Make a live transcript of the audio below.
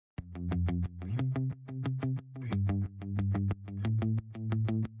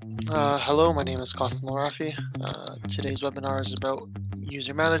Hello, my name is Qasim Rafi. Today's webinar is about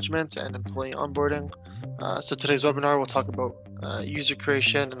user management and employee onboarding. So today's webinar will talk about user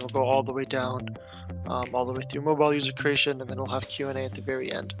creation, and we'll go all the way down, all the way through mobile user creation, and then we'll have Q&A at the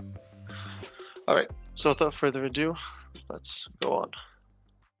very end. All right, so without further ado, let's go on.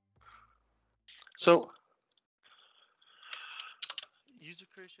 So user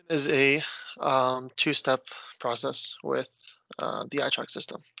creation is a two-step process with the ITRAK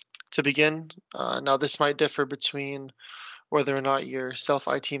system. To begin, now this might differ between whether or not you're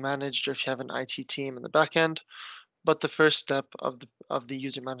self-IT managed or if you have an IT team in the back end. But the first step of the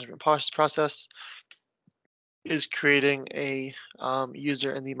user management process is creating a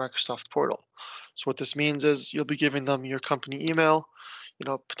user in the Microsoft portal. So what this means is you'll be giving them your company email,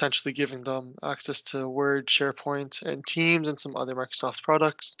 potentially giving them access to Word, SharePoint, and Teams, and some other Microsoft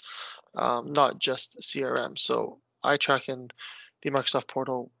products, not just CRM. So iTrack and the Microsoft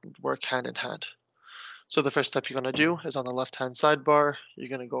portal work hand in hand. So the first step you're going to do is on the left-hand sidebar, you're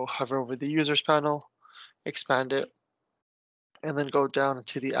going to go hover over the users panel, expand it, and then go down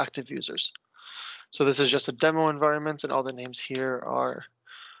into the active users. So this is just a demo environment, and all the names here are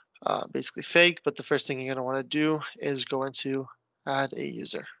basically fake, but the first thing you're going to want to do is go into add a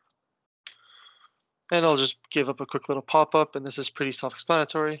user. And I'll just give up a quick little pop-up, and this is pretty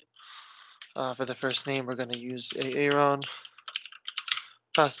self-explanatory. For the first name, we're going to use Aaron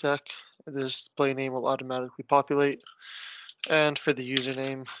Pasek. The display name will automatically populate. And for the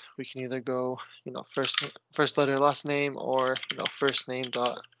username, we can either go, first letter, last name, or first name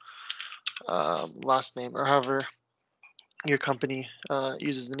dot last name, or however your company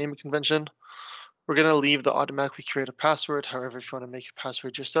uses the naming convention. We're going to leave the automatically create a password. However, if you want to make a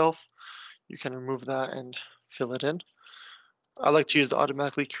password yourself, you can remove that and fill it in. I like to use the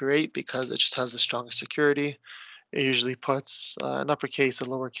automatically create because it just has the strongest security. It usually puts an uppercase, a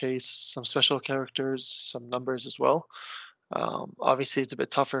lowercase, some special characters, some numbers as well. Obviously, it's a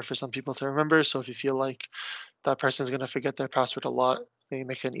bit tougher for some people to remember. So if you feel like that person is going to forget their password a lot, maybe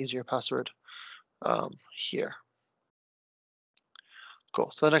make an easier password here. Cool.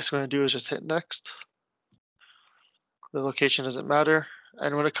 So the next thing we're going to do is just hit next. The location doesn't matter.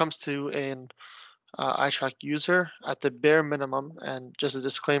 And when it comes to an ITRAK user, at the bare minimum, and just a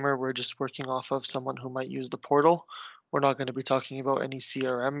disclaimer, we're just working off of someone who might use the portal. We're not going to be talking about any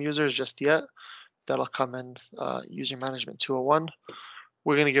CRM users just yet. That'll come in User Management 201.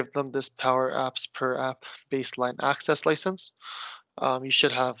 We're going to give them this Power Apps per app baseline access license. You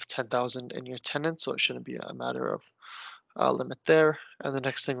should have 10,000 in your tenant, so it shouldn't be a matter of limit there. And the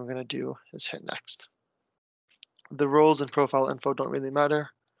next thing we're going to do is hit next. The roles and profile info don't really matter,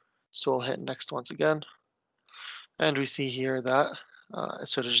 so we'll hit next once again. And we see here that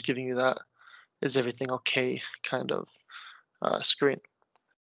it's sort of just giving you that is everything okay kind of screen.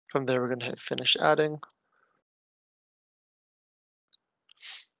 From there, we're going to hit finish adding.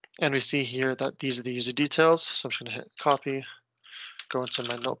 And we see here that these are the user details. So I'm just going to hit copy, go into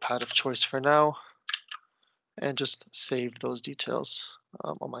my notepad of choice for now, and just save those details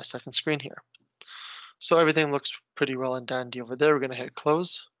on my second screen here. So everything looks pretty well and dandy over there. We're going to hit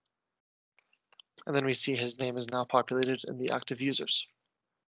close. And then we see his name is now populated in the active users.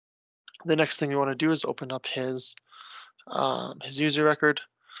 The next thing we want to do is open up his user record,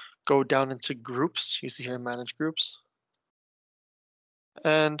 go down into groups. You see here, manage groups.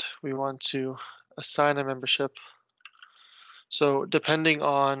 And we want to assign a membership. So depending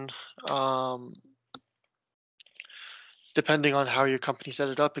on how your company set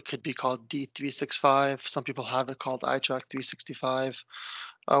it up, it could be called D365. Some people have it called iTrack 365.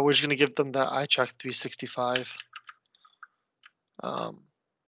 We're just going to give them that iTrack 365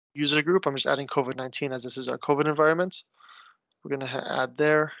 user group. I'm just adding COVID-19 as this is our COVID environment. We're going to add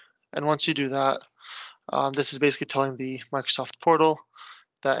there. And once you do that, this is basically telling the Microsoft portal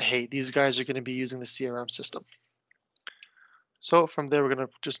that, hey, these guys are going to be using the CRM system. So from there, we're going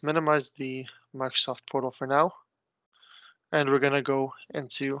to just minimize the Microsoft portal for now. And we're going to go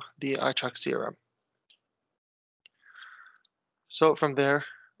into the iTrack CRM. So from there,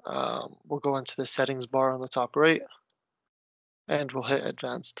 we'll go into the settings bar on the top right, and we'll hit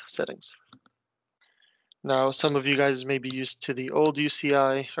advanced settings. Now, some of you guys may be used to the old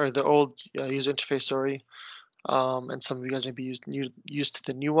UCI or the old user interface, sorry, and some of you guys may be used to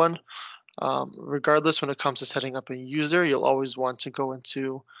the new one. Regardless, when it comes to setting up a user, you'll always want to go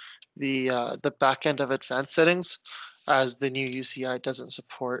into the back end of advanced settings, as the new UCI doesn't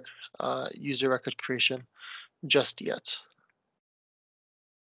support user record creation just yet.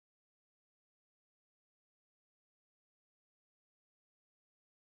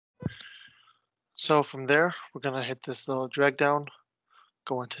 So from there, we're going to hit this little drag down,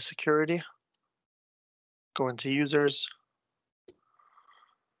 go into security, go into users,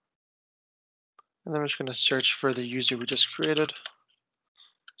 and then we're just going to search for the user we just created.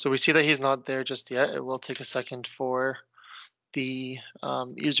 So we see that he's not there just yet. It will take a second for the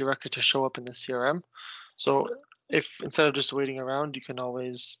user record to show up in the CRM. So if instead of just waiting around, you can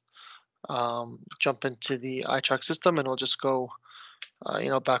always jump into the ITRAK system and it'll just go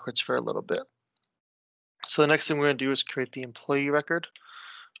backwards for a little bit. So the next thing we're going to do is create the employee record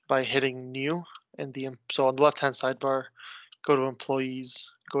by hitting new and so on the left hand sidebar, go to employees,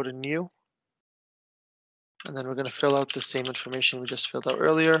 go to new, and then we're going to fill out the same information we just filled out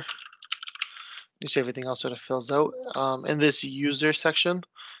earlier. You see everything else sort of fills out. In this user section,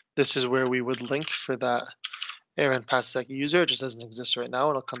 this is where we would link for that Aaron Pasek user. It just doesn't exist right now,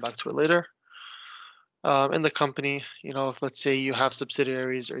 and I'll come back to it later. In the company, if let's say you have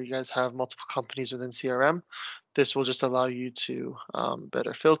subsidiaries or you guys have multiple companies within CRM, this will just allow you to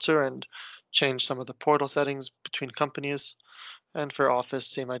better filter and change some of the portal settings between companies. And for Office,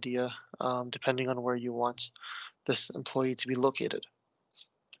 same idea, depending on where you want this employee to be located.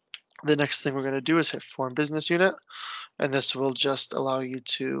 The next thing we're going to do is hit Form Business Unit, and this will just allow you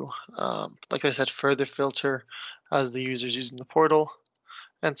to, like I said, further filter as the user's using the portal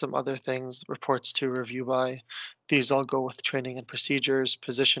and some other things, reports to review by. These all go with training and procedures.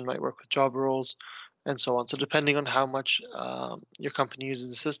 Position might work with job roles, and so on. So depending on how much your company uses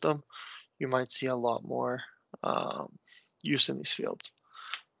the system, you might see a lot more use in these fields.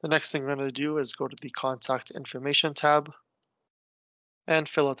 The next thing we're going to do is go to the Contact Information tab and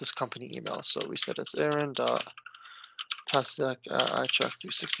fill out this company email. So we said it's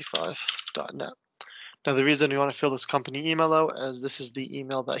aaron.pasek@iTrack365.net. Now the reason we want to fill this company email out is this is the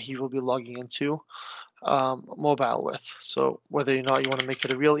email that he will be logging into mobile with. So whether or not you want to make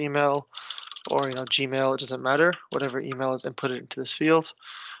it a real email or Gmail, it doesn't matter. Whatever email is inputted into this field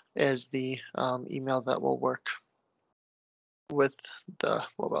is the email that will work with the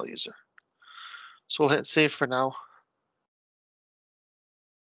mobile user. So we'll hit save for now.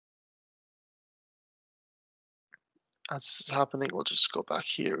 As this is happening, we'll just go back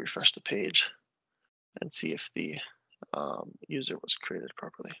here, refresh the page, and see if the user was created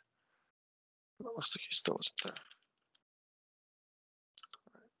properly. It looks like he still wasn't there.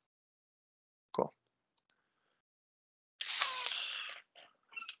 Cool.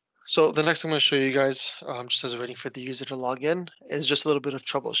 So the next thing I'm going to show you guys, just as we're waiting for the user to log in, is just a little bit of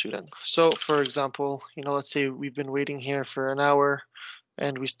troubleshooting. So for example, let's say we've been waiting here for an hour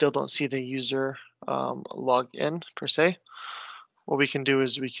and we still don't see the user log in per se. What we can do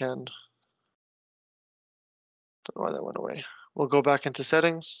is don't know why that went away. We'll go back into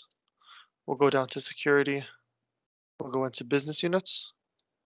settings. We'll go down to security. We'll go into business units.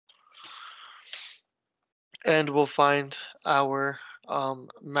 And we'll find our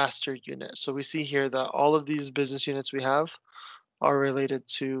master unit. So we see here that all of these business units we have are related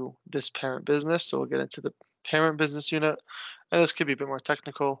to this parent business. So we'll get into the parent business unit. And this could be a bit more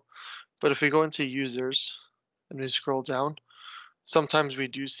technical, but if we go into users and we scroll down, sometimes we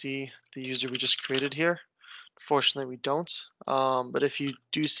do see the user we just created here. Fortunately, we don't. But if you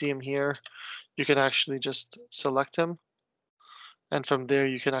do see him here, you can actually just select him. And from there,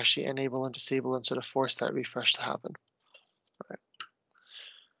 you can actually enable and disable and sort of force that refresh to happen. All right.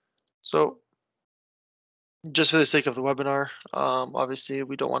 So just for the sake of the webinar, obviously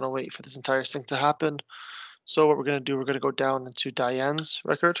we don't want to wait for this entire sync to happen. So what we're going to do, we're going to go down into Diane's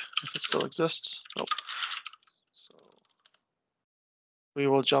record, if it still exists. Nope. So we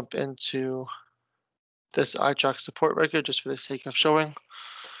will jump into this ITRAK support record just for the sake of showing.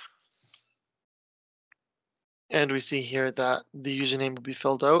 And we see here that the username will be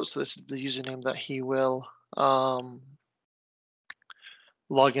filled out. So this is the username that he will log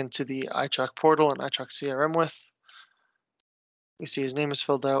into the ITRAK portal and ITRAK CRM with. We see his name is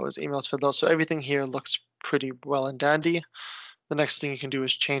filled out, his email is filled out. So everything here looks pretty well and dandy. The next thing you can do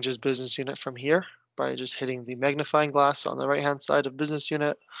is change his business unit from here by just hitting the magnifying glass on the right hand side of business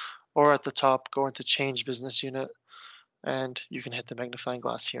unit, or at the top, go into change business unit, and you can hit the magnifying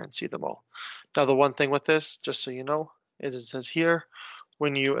glass here and see them all. Now, the one thing with this, just so you know, is it says here,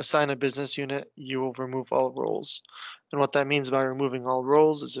 when you assign a business unit, you will remove all roles. And what that means by removing all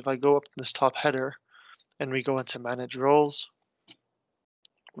roles is if I go up in this top header and we go into manage roles,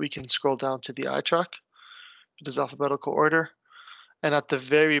 we can scroll down to the ITRAK. It is alphabetical order. And at the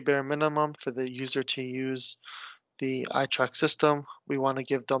very bare minimum for the user to use the ITRAK system, we want to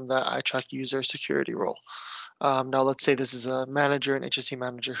give them that ITRAK user security role. Now, let's say this is a manager, an HSE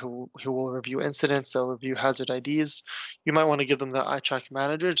manager who will review incidents, they'll review hazard IDs. You might want to give them the ITRAK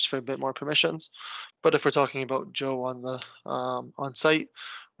manager just for a bit more permissions. But if we're talking about Joe on the on site,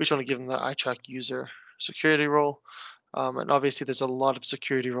 we just want to give them the ITRAK user security role. And obviously, there's a lot of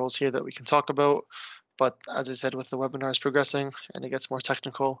security roles here that we can talk about. But as I said, with the webinars progressing and it gets more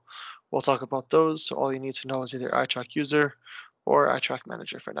technical, we'll talk about those. So all you need to know is either ITRAK user or ITRAK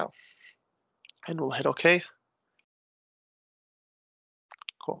manager for now. And we'll hit OK.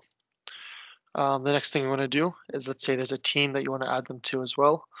 Cool. The next thing you want to do is, let's say there's a team that you want to add them to as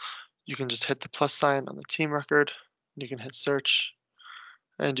well. You can just hit the plus sign on the team record. You can hit search,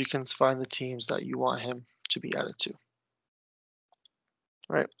 and you can find the teams that you want him to be added to.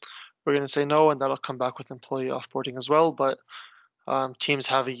 All right. We're going to say no, and that'll come back with employee offboarding as well. But teams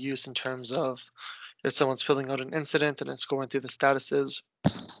have a use in terms of if someone's filling out an incident and it's going through the statuses.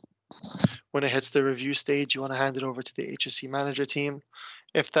 When it hits the review stage, you want to hand it over to the HSE manager team.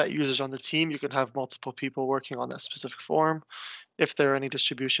 If that user's on the team, you can have multiple people working on that specific form. If there are any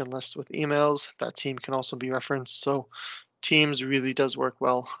distribution lists with emails, that team can also be referenced. So Teams really does work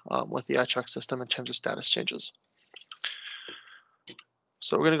well with the ITRAK system in terms of status changes.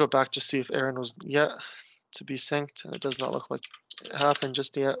 So we're going to go back to see if Aaron was yet to be synced, and it does not look like it happened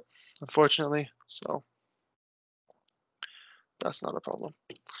just yet, unfortunately. So that's not a problem.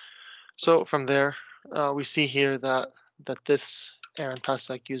 So from there, we see here that this Aaron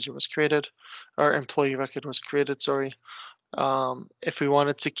Pasek user was created, or employee record was created, sorry. If we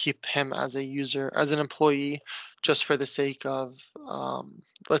wanted to keep him as a user, as an employee, just for the sake of,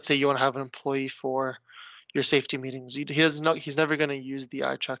 let's say you want to have an employee for your safety meetings. He doesn't know, he's never going to use the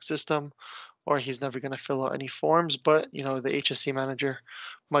iTrack system, or he's never going to fill out any forms, but the HSC manager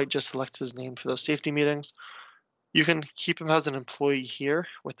might just select his name for those safety meetings. You can keep him as an employee here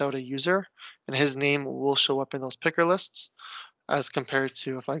without a user, and his name will show up in those picker lists, as compared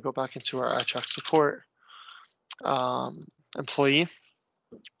to if I go back into our iTrack support um, employee,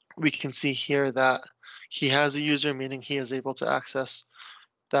 we can see here that he has a user, meaning he is able to access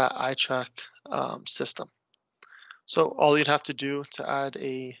that ITRAK system. So all you'd have to do to add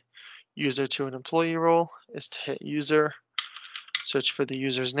a user to an employee role is to hit user, search for the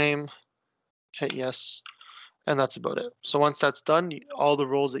user's name, hit yes, and that's about it. So once that's done, all the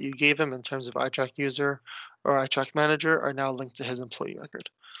roles that you gave him in terms of ITRAK user or ITRAK manager are now linked to his employee record.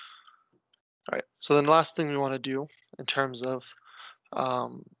 All right, so then the last thing we want to do in terms of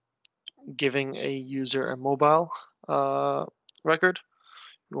um, giving a user a mobile record,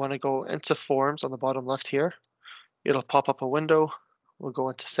 you want to go into forms on the bottom left here. It'll pop up a window. We'll go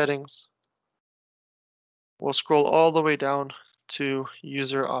into settings. We'll scroll all the way down to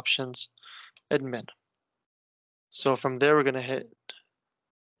user options admin. So from there, we're going to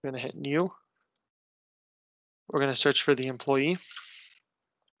hit new. We're going to search for the employee.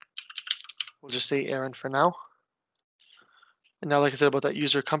 We'll just say Aaron for now. And now, like I said about that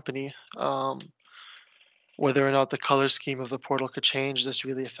user company, whether or not the color scheme of the portal could change, this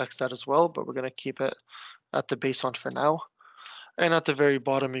really affects that as well, but we're going to keep it at the base one for now. And at the very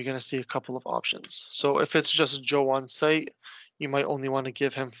bottom, you're going to see a couple of options. So if it's just Joe on site, you might only want to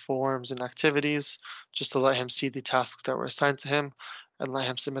give him forms and activities just to let him see the tasks that were assigned to him and let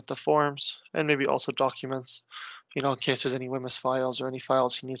him submit the forms, and maybe also documents, in case there's any WMIS files or any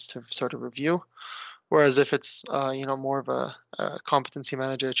files he needs to sort of review. Whereas if it's, more of a competency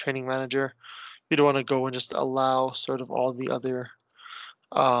manager, a training manager, you'd want to go and just allow sort of all the other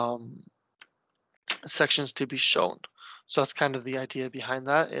um, sections to be shown. So that's kind of the idea behind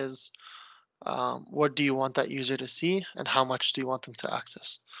that is what do you want that user to see and how much do you want them to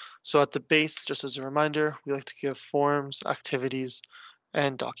access? So at the base, just as a reminder, we like to give forms, activities,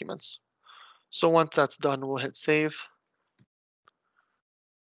 and documents. So once that's done, we'll hit save.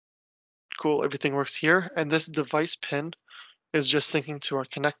 Cool, everything works here. And this device pin is just syncing to our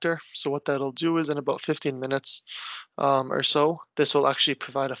connector. So what that'll do is in about 15 minutes or so, this will actually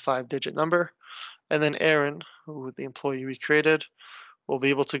provide a 5-digit number. And then Aaron, who the employee we created, will be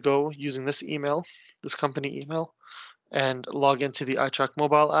able to go using this email, this company email, and log into the iTrack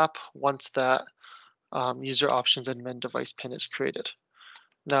mobile app once that user options admin device pin is created.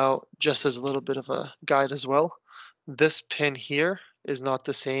 Now, just as a little bit of a guide as well, this pin here is not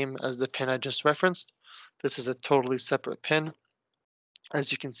the same as the pin I just referenced. This is a totally separate pin.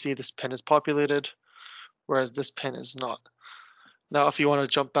 As you can see, this pin is populated, whereas this pin is not. Now, if you want to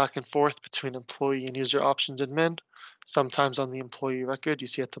jump back and forth between employee and user options admin, sometimes on the employee record, you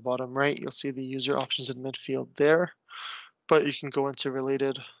see at the bottom right, you'll see the user options admin field there, but you can go into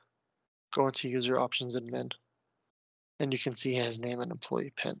related, go into user options admin, and you can see his name and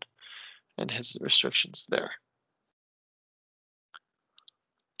employee pin and his restrictions there.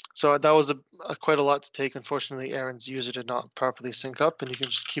 So that was quite a lot to take. Unfortunately, Aaron's user did not properly sync up, and you can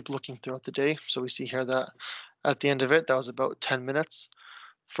just keep looking throughout the day. So we see here that at the end of it, that was about 10 minutes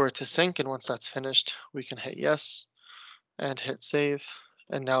for it to sync. And once that's finished, we can hit yes and hit save.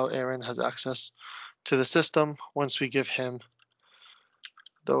 And now Aaron has access to the system once we give him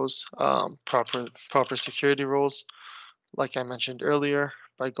those proper security roles, like I mentioned earlier,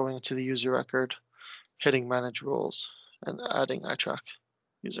 by going to the user record, hitting manage roles, and adding ITRAK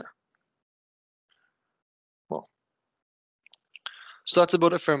user. Well, so that's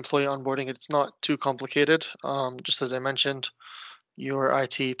about it for employee onboarding. It's not too complicated. Just as I mentioned, your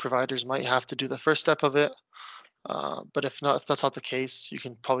IT providers might have to do the first step of it. But if that's not the case, you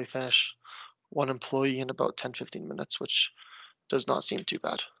can probably finish one employee in about 10-15 minutes, which does not seem too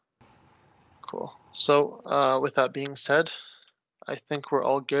bad. Cool. So with that being said, I think we're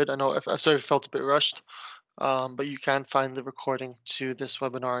all good. I know I'm sorry if I felt a bit rushed, but you can find the recording to this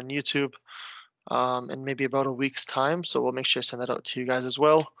webinar on YouTube in maybe about a week's time. So we'll make sure to send that out to you guys as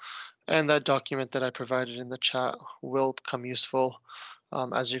well. And that document that I provided in the chat will become useful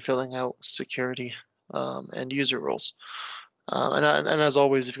as you're filling out security and user roles. And as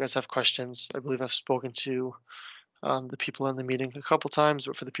always, if you guys have questions, I believe I've spoken to the people in the meeting a couple times,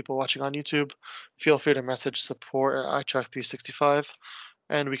 but for the people watching on YouTube, feel free to message support at ITRAK365,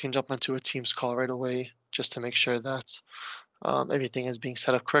 and we can jump into a Teams call right away just to make sure that everything is being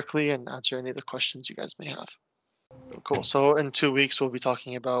set up correctly and answer any of the questions you guys may have. Cool. So in 2 weeks, we'll be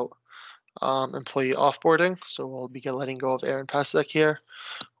talking about employee offboarding. So we'll be letting go of Aaron Pasek here.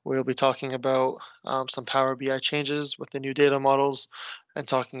 We'll be talking about some Power BI changes with the new data models and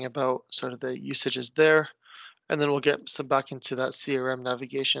talking about sort of the usages there. And then we'll get some back into that CRM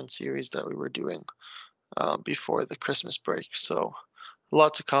navigation series that we were doing before the Christmas break. So a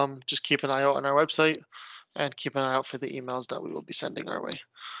lot to come. Just keep an eye out on our website and keep an eye out for the emails that we will be sending our way.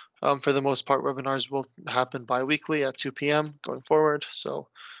 For the most part, webinars will happen bi-weekly at 2 p.m. going forward. So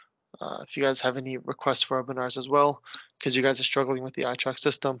if you guys have any requests for webinars as well, because you guys are struggling with the ITRAK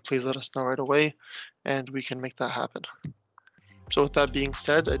system, please let us know right away and we can make that happen. So with that being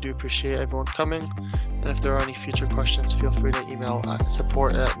said, I do appreciate everyone coming. And if there are any future questions, feel free to email at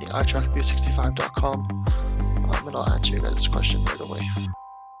support@itrak365.com and I'll answer you guys' question right away.